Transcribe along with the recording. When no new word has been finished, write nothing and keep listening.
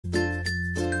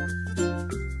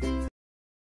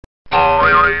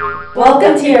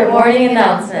Welcome to your morning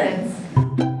announcements.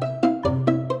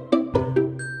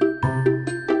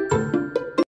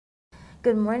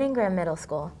 Good morning, Graham Middle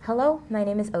School. Hello, my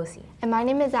name is Osi. And my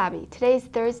name is Abby. Today is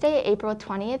Thursday, April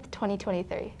 20th,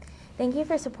 2023. Thank you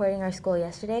for supporting our school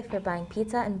yesterday for buying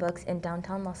pizza and books in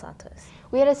downtown Los Altos.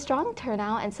 We had a strong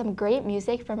turnout and some great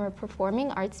music from our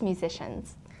performing arts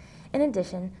musicians. In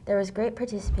addition, there was great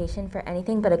participation for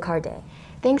anything but a car day.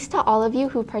 Thanks to all of you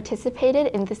who participated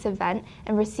in this event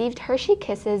and received Hershey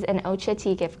Kisses and Ocha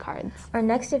tea gift cards. Our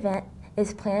next event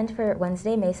is planned for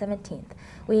Wednesday, May 17th.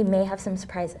 We may have some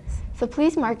surprises. So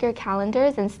please mark your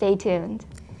calendars and stay tuned.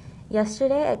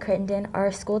 Yesterday at Crittenden,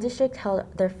 our school district held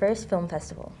their first film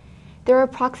festival. There were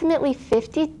approximately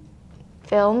 50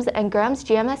 films, and Graham's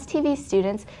GMSTV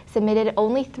students submitted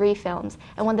only 3 films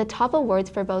and won the top awards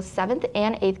for both 7th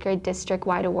and 8th grade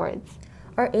district-wide awards.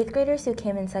 Our 8th graders who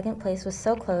came in second place was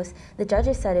so close, the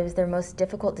judges said it was their most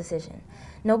difficult decision.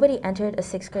 Nobody entered a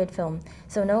 6th grade film,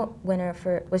 so no winner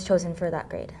was chosen for that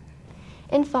grade.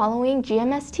 In following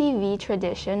GMSTV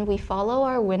tradition, we show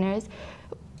our winners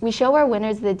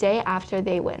the day after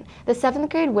they win. The 7th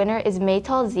grade winner is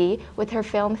Maytal Z with her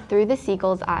film Through the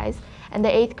Seagull's Eyes, and the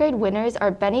 8th grade winners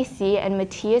are Benny C and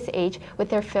Matthias H with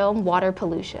their film Water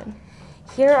Pollution.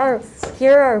 Here are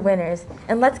our winners,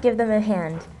 and let's give them a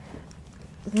hand.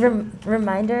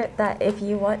 Reminder that if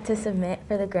you want to submit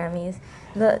for the Grammys,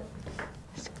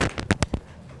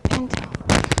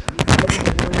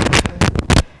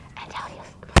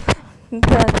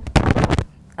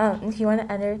 if you want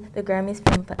to enter the Grammys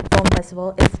Film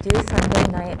Festival, it's due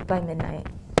Sunday night by midnight.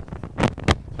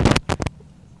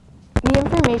 The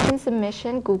information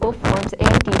submission, Google Forms,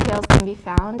 and details can be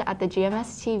found at the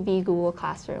GMSTV Google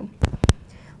Classroom.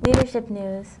 Leadership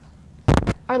news.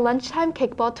 Our lunchtime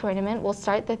kickball tournament will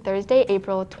start the Thursday,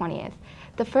 April 20th.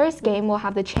 The first game will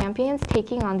have the champions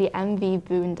taking on the MV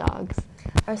Boondogs.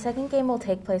 Our second game will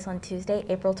take place on Tuesday,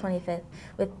 April 25th,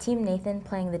 with Team Nathan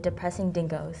playing the Depressing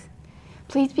Dingoes.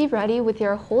 Please be ready with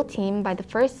your whole team by the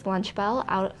first lunch bell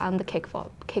out on the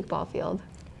kickball field.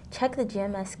 Check the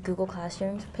GMS Google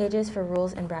Classrooms pages for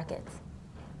rules and brackets.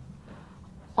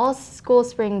 All-school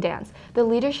spring dance. The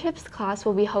leadership's class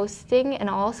will be hosting an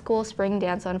all-school spring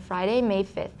dance on Friday, May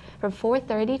 5th from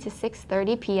 4:30 to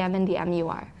 6:30 p.m. in the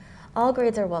MUR. All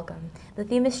grades are welcome. The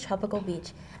theme is Tropical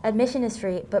Beach. Admission is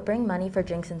free, but bring money for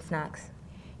drinks and snacks.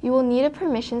 You will need a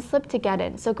permission slip to get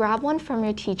in, so grab one from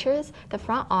your teachers, the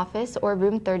front office, or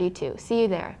room 32. See you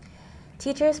there.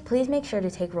 Teachers, please make sure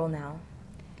to take roll now.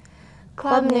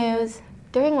 Club news.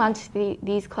 During lunch,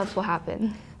 these clubs will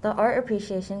happen. The Art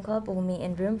Appreciation Club will meet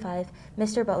in room 5,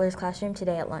 Mr. Butler's classroom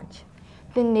today at lunch.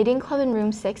 The Knitting Club in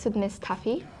room 6 with Miss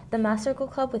Tuffy. The Masterful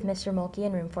Club with Mr. Mulkey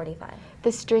in room 45.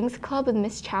 The Strings Club with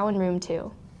Miss Chow in room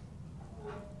 2.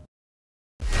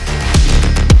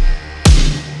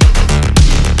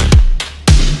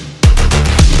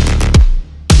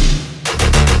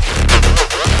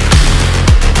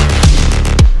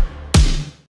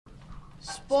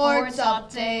 Sports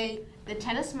update. The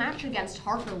tennis match against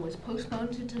Harper was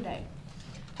postponed to today.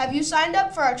 Have you signed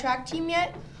up for our track team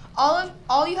yet?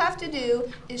 All you have to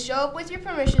do is show up with your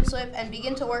permission slip and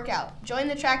begin to work out. Join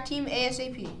the track team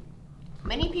ASAP.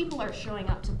 Many people are showing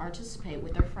up to participate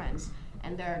with their friends,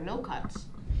 and there are no cuts.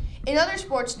 In other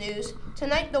sports news,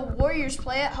 tonight the Warriors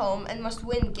play at home and must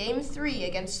win Game 3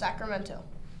 against Sacramento.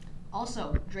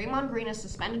 Also, Draymond Green is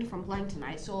suspended from playing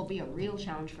tonight, so it will be a real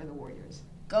challenge for the Warriors.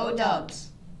 Go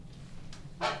Dubs!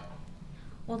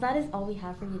 Well, that is all we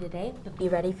have for you today, but be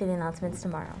ready for the announcements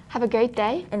tomorrow. Have a great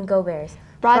day. And go Bears.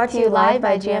 Brought to you live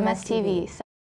by GMS TV.